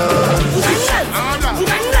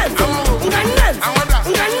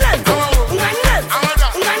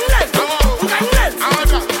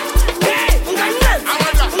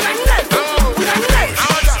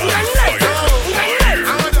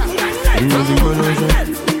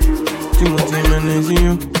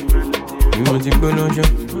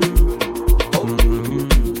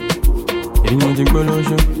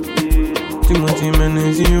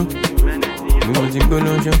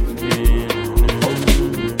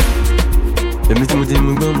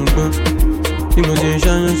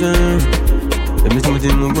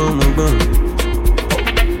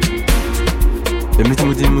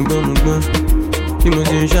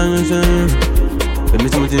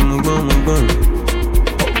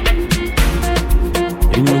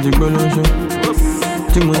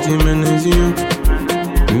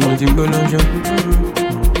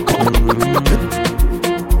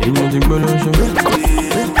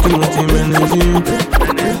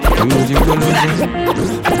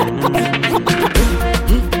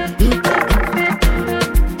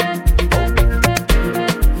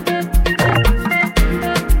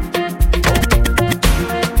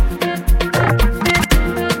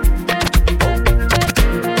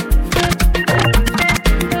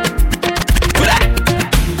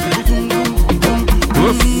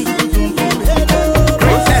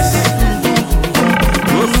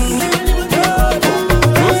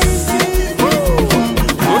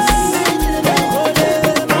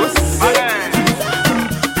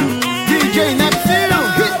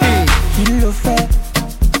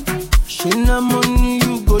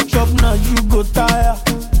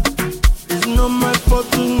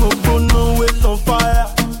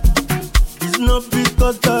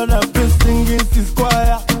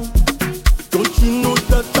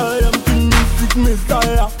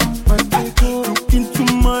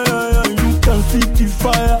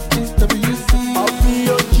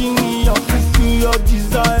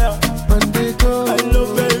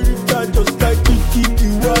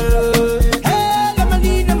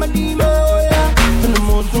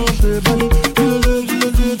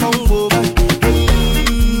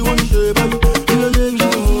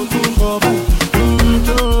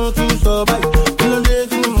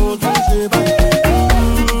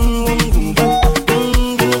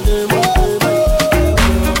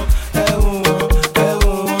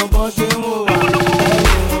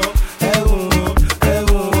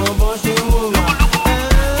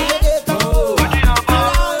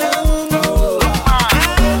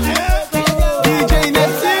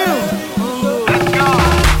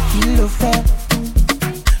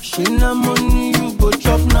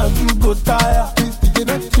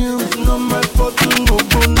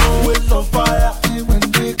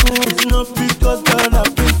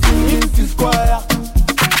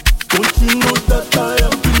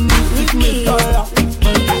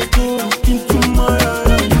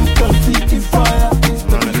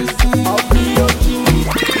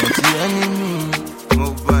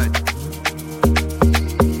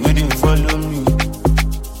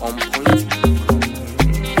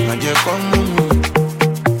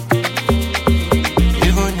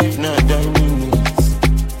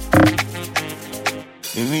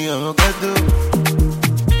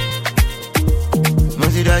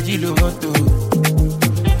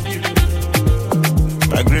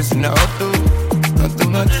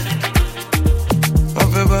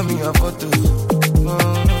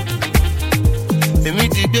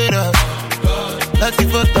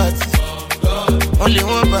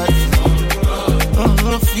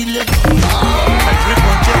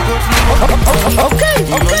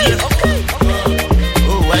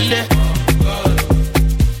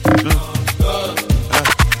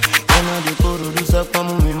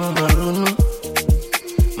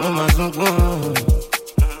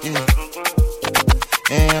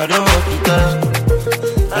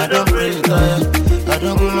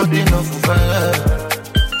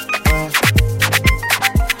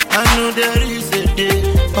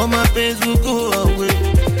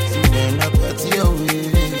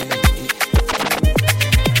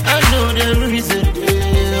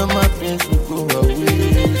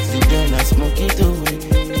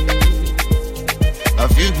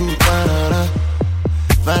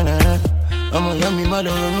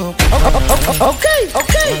Okay.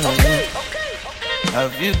 I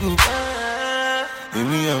feel good. Give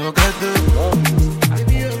me a look at the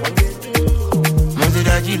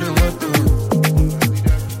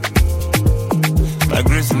my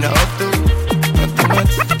grace in the auto.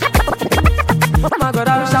 Oh my God,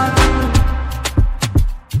 I was shot.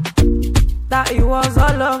 That it was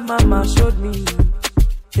all of mama showed me.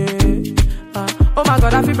 Yeah. Oh my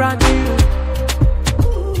God, I feel brand new.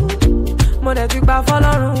 Mo de twick ba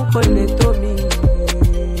fọlọ́run kò lè tó mi.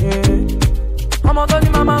 Ọmọ tó ní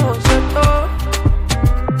mama ò ṣe tó.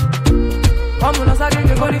 Ọmọ lọ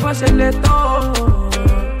ságége kó ní bó ṣe lè tó.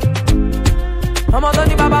 Ọmọ tó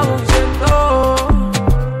ní bàbá ò ṣe tó.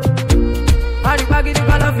 Àrígbá gidi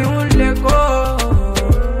kan lọ fi ń lè kó.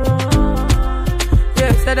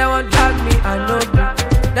 Yeah, say they won't drag me, I know that.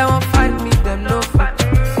 They won't fight me, them no fight.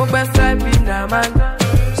 Mo gbẹ́sẹ̀ bí nà man.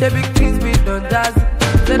 Ṣé big things be done jazzy.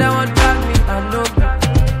 Say they won't drag me, I know that.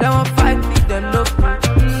 They won't fight me, them no fight.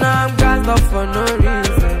 Now I'm gassed up for no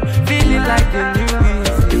reason. Feeling like the new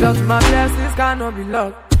reason. Because my blessings cannot be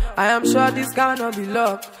locked. I am sure this cannot be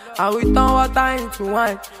locked. And we turn water into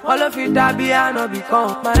wine. All of it that be and not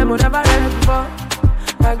become. My emo never read before.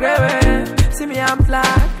 My grave, see me I'm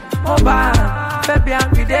black. Oh bad, baby I'm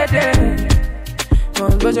be dead.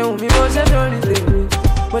 But you me mo se don't need me.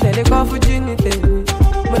 But they call for Ginny.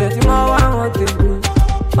 But they think more I want to do.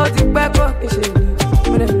 Oh, the back up is it.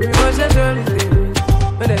 But they me mo se don't need me.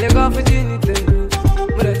 But they call for Ginny.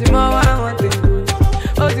 But they think more I want to do.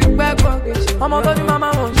 Oh, the back up is it. I'm on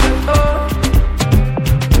mama won't shut up.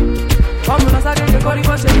 I'm gonna say the body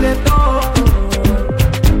for shit let go.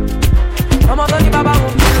 I'm on baba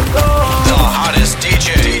won't shut up. The hottest DJ.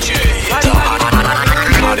 The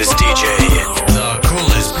hottest DJ. The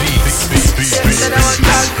coolest beats.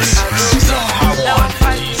 The hot one.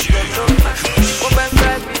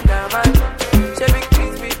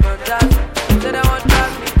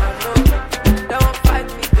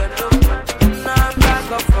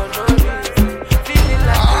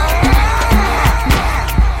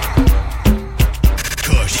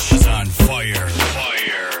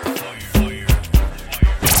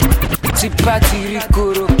 Batiri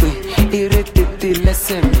korope, irritete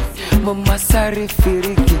lẹ́sẹ̀ mi. Mo ma sáré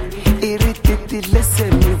ferege, irritete lẹ́sẹ̀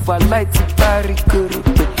mi. Wàláì ti bari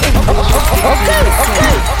korope.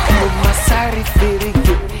 Mo ma sáré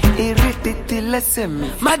ferege, irritete lẹ́sẹ̀ mi.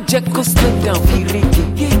 Má jẹ́ kó slow down ferege,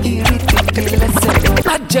 irritete lẹ́sẹ̀ mi.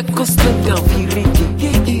 Má jẹ́ kó slow down ferege,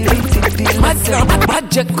 irritete lẹ́sẹ̀ mi. Má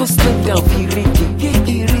jẹ́ kó slow down ferege,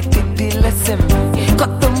 irritete lẹ́sẹ̀ mi.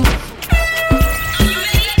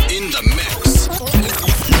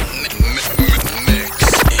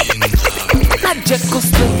 Just go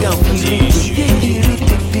slow down,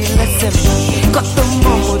 irritete lẹ́sẹ̀ mi. Got the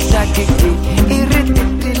momo dagege,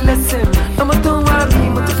 irritete lẹ́sẹ̀ mi. Ọmọ tó wá mi,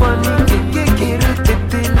 mo ti fọ́ ní gègé,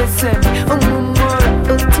 irritete lẹ́sẹ̀ mi. Ọmọ mọ́ra,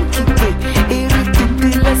 ó ti kíkè, irritete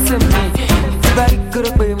lẹ́sẹ̀ mi. Tí bá rí kúrò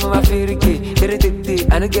pé mo máa fi ríkè, irritete,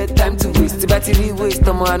 I no get time to waste. Tí bá ti rí waste,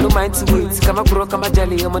 ọmọ I no mind to wait. Kama kúrò, kama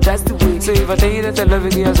jale, ọmọ that's the way. So if I tell you that I love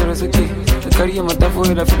you, I sọ̀rọ̀ sókè. Carry your mother for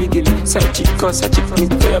a free gilly. Search it, cause I check me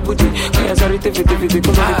to your booty. I sorry to fit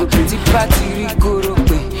come on the good. Tipati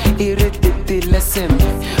rigorope, irritete lẹ́sẹ̀ mi.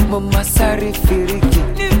 Mo ma sáré ferege,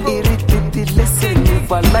 irritete lẹ́sẹ̀ mi.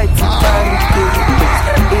 Wàláì ti bari korope,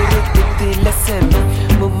 irritete lẹ́sẹ̀ mi.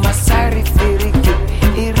 Mo ma sáré ferege,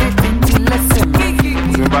 irritete lẹ́sẹ̀ mi.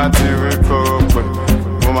 Tipati rigorope,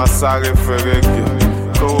 mo ma sáré ferege.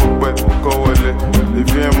 Korope, korole.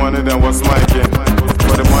 If you ain't money, then what's my game?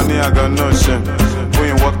 For the money, I got no shame. When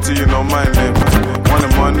you walk till you know my name. Want the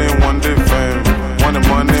money, one day fame. Want the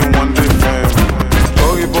money, one day fame.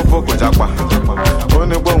 Oh, you popo ko japa. Oh,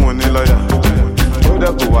 ne bo woni lawyer. Oh,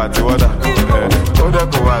 da ko wa ti wada. Oh, da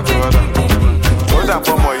ko wa ti wada. Oh, da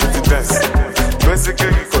for more you dance.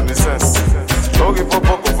 Basically, connaissance. Oh, you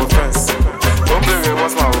popo ko for fence. Oh, baby,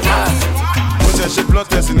 what's my offense? She blood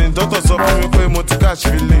testing in doctors up for me pay more to catch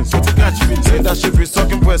feelings. Say that she be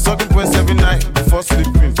sucking breast every night before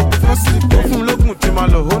sleeping. From look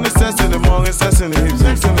mutimalo, only sense in the morning, sense in the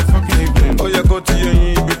evening. Oh yeah, go to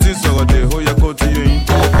your beauty so day. Oh yeah, go to your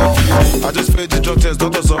I just paid the drug test,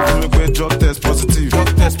 doctors up for me pay drug test positive.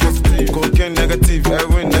 Cocaine negative,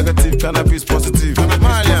 heroin negative, cannabis positive.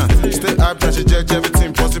 Malian, stay high pressure, check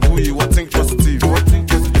everything possible. You want think positive.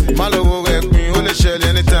 Malo go wreck me, only shell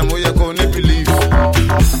anytime. Oh yeah, go need believe.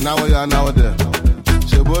 Now we are now there.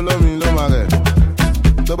 She bolo mi lo mare.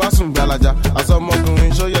 To ba sun gbalaja, aso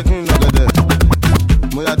mokunrin so ye kin no gede.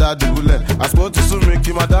 Mo ya da dubule, aspo ti sun mi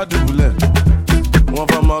ki ma da dubule. Wọ́n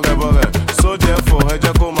fọ́ mọ́ rẹ̀ bọ́ rẹ̀, so therefore ẹ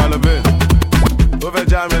jẹ́ kó máa lọ bẹ́ẹ̀. Tó fẹ́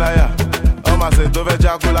já mi láyà, ọmọ àṣẹ tó fẹ́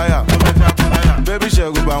já kú láyà. baby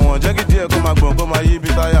share gbogbo àwọn jẹ́ kí díẹ̀ kó máa gbọ̀n kó máa yí bí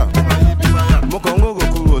táyà. Mo kàn ń gògò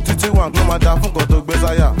kúrò títí wà kó máa da fún kan tó gbé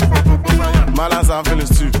sáyà. Malance and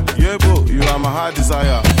feelings too, yebo, you are my heart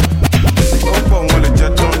desire. Ó pọ̀ wọn lè jẹ́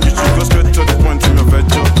tán, you should go straight to the point tí mi ò fẹ́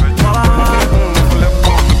jọ.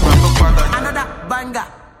 Another banger.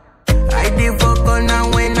 I did fuck on now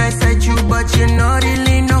when I said you, but you not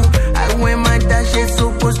really know. I went my dash is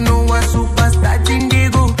supposed no one superstar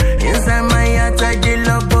indigo. Inside my heart I did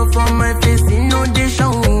love, but for my face in no they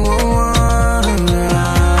show.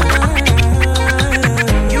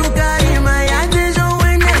 You got in my attention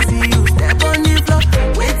when I see you step on the floor.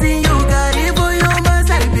 Waiting you got it for your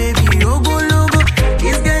side, baby. You go logo.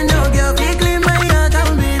 This kind of girl be clean my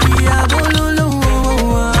account, baby. I go lolo.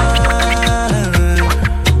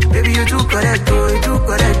 Baby you too correct, oh, you too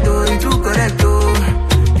correct, oh, you too correct, oh.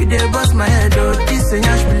 You dey bust my head, oh. This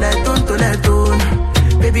senyash be like tonto let oh.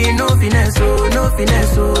 Baby no finesse, oh, no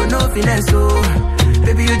finesse, oh, no finesse, oh.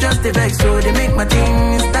 Baby you just a vex, so they make my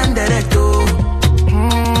thing stand direct, oh.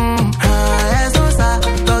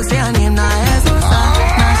 Dog say her name now, Esosa.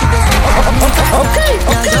 Now she does okay.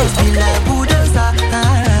 Now just be like Budosa,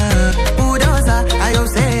 Budosa. I hope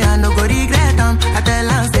say I no go regret them. I tell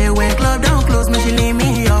her say when club down close, me she leave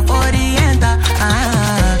me up for the enter.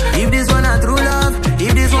 If this one a true love,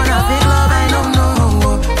 if this one a fake love, I don't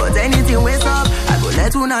know. But anything waste up, I go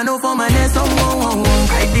let you know for my next song.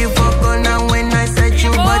 I did fuck on now when I said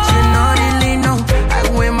you, but you not really know. I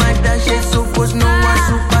wear my dash is supposed no one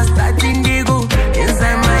superstar indigo.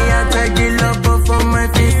 Inside my heart I did love, but for my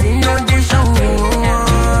face in no they show.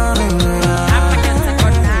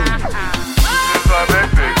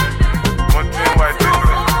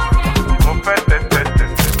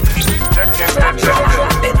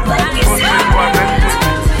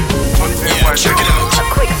 Check it out. A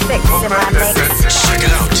quick fix in my mix. Check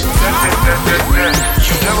it out.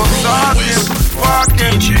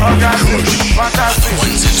 Walking, orgasm,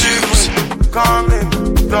 fantasy, coming,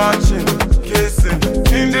 touching, kissing,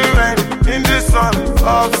 in the rain, in the sun,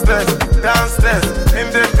 upstairs, downstairs, in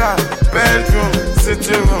the car, bedroom,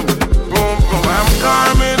 sitting room, boom, boom. I'm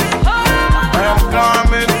coming, I am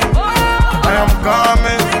coming, I am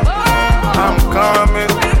coming, I'm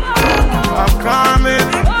coming, I'm coming,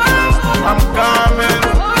 I'm coming,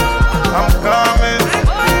 I'm coming,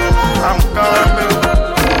 I'm coming.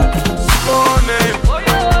 Slowly,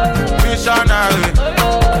 missionary,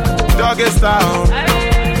 doggy style,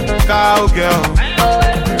 cowgirl.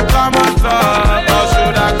 Come on top, or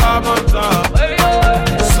should I come on top?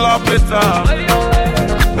 Slop it up,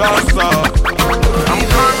 don't stop. I'm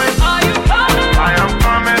coming, I am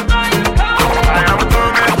coming, I am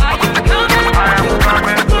coming, I am coming.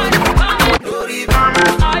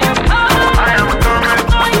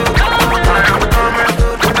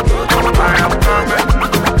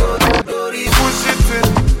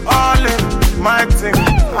 My thing,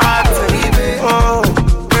 I think, oh,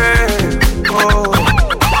 hey, oh.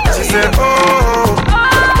 She said, oh,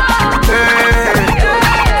 hey,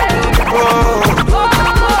 oh,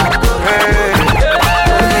 hey.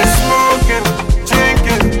 Smoking,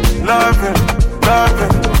 drinking, loving,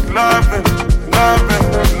 loving, loving, loving,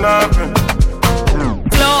 loving.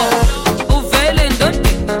 Flow, uvelen dote,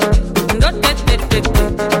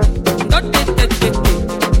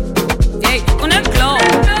 hey, una flow.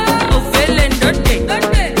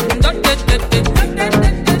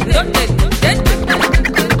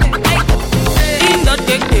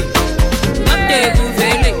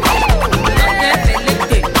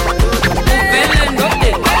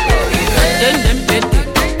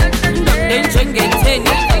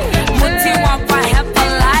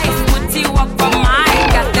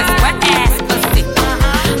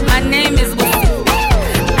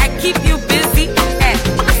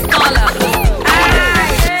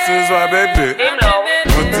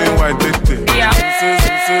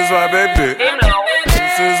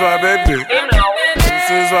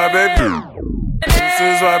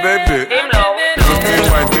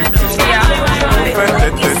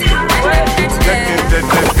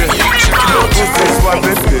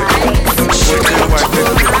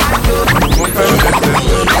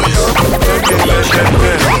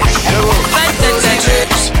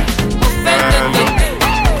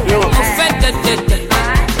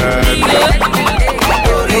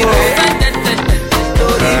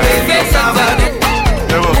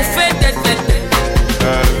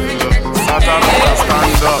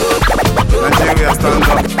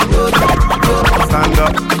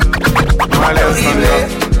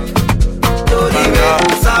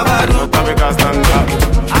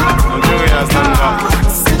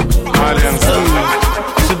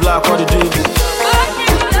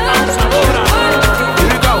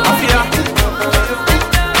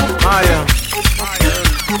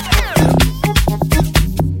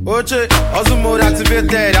 Stoche, hustle mode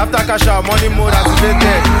activated. After cash out, money mode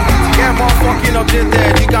activated. To get more fucking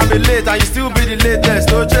updated, you can be late and you still be the latest.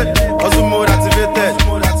 Stoche, hustle mode activated.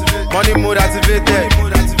 Money mode activated.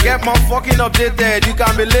 Get more fucking updated, you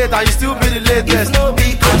can be late and you still be the latest. If no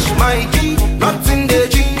be cash, my G, nothing they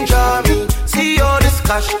ginger me. See all this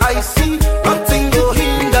cash I see, nothing go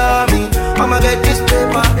hinder me. I'ma get this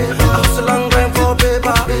paper, hustle and grind for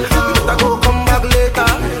paper. You better go come back later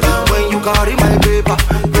when you carry my paper,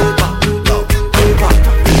 paper, paper, paper,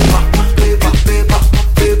 paper, paper,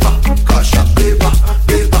 paper, cash up paper,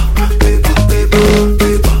 paper, paper, paper,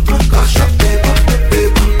 paper, cash up paper,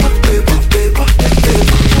 paper, paper, paper,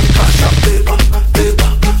 paper, cash up paper, paper,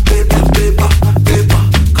 paper, paper, paper,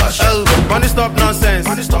 cash up. Money stop nonsense.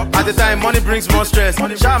 At the time, money brings more stress.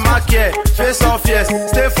 Shout my care, face off yes.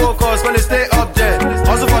 Stay focused, gonna stay up there.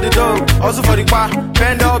 Hustle for the dough, hustle for the bar.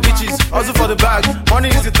 Bend all bitches, hustle for the bag. Money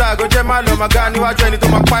is the tag, oje malo, my guy, you are trying to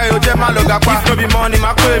my pie, oje malo, gapa. If no be money,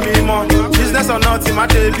 my pay me more. Business or nothing, my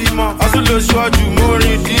day be more. Hustle lo show you more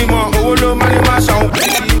in demon. Oh, lo money, my show.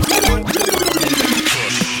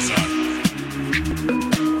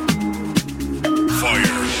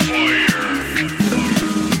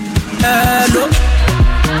 Hello,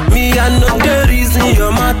 me I know the reason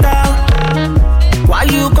your matter. Why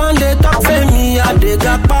you can't dey talk for me? I dey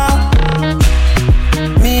gapa.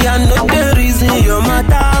 Me I know the reason your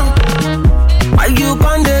matter. Why you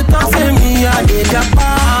can't dey talk for me? I dey gapa.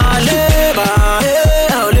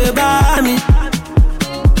 Ole ba mi,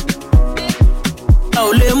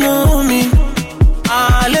 ole mu mi.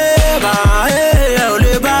 Ale ba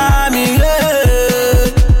mi,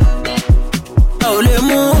 ole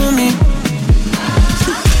mu mi.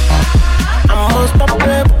 I'm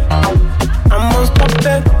unstoppable. I'm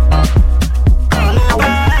unstoppable.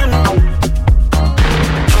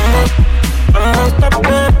 I'm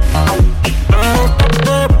unstoppable. I'm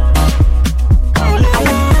unstoppable.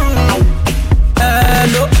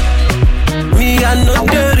 Hello, me I know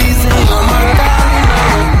the reason you're my guy.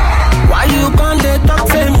 Why you can't dey talk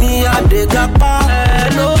for me? I dey gapa.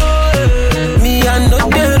 Hello, me I know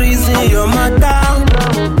the reason you're my guy.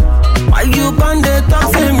 Why you can't dey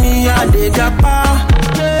talk for me? I dey gapa.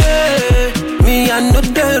 Me I know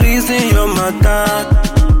the reason you're my guy.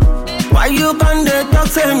 Why you can't dey talk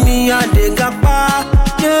for me? I dey gapa.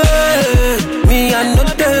 Yeah, me I know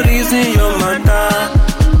the reason you're my guy.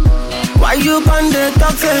 Why you can't dey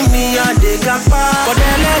talk for me? I dey gapa. For the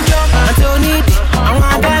lecture, àti onídìí, àwọn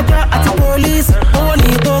adájọ́ àti police.